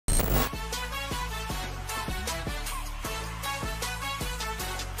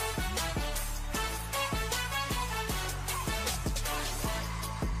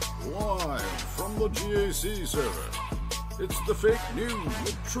Live from the GAC server, it's the fake news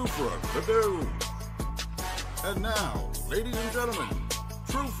with Trufra Cadeau. And now, ladies and gentlemen,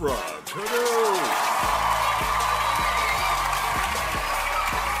 Trufra Cadeau.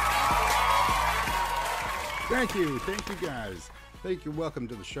 Thank you guys. Thank you. Welcome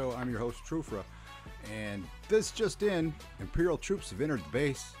to the show. I'm your host, Trufra. And this just in, Imperial troops have entered the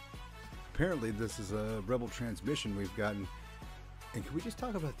base. Apparently this is a rebel transmission we've gotten. And can we just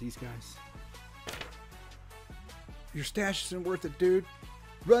talk about these guys? Your stash isn't worth it, dude.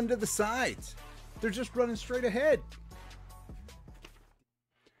 Run to the sides. They're just running straight ahead.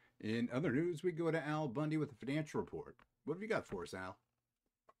 In other news, we go to Al Bundy with a financial report. What have you got for us, Al?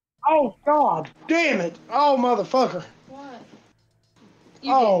 Oh, God damn it. Oh, motherfucker. What?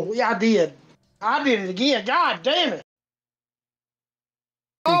 Yeah, I did. I did it again. God damn it.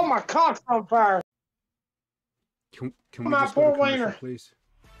 Oh, my cock's on fire. Can we My just go to poor commercial, wiener. please?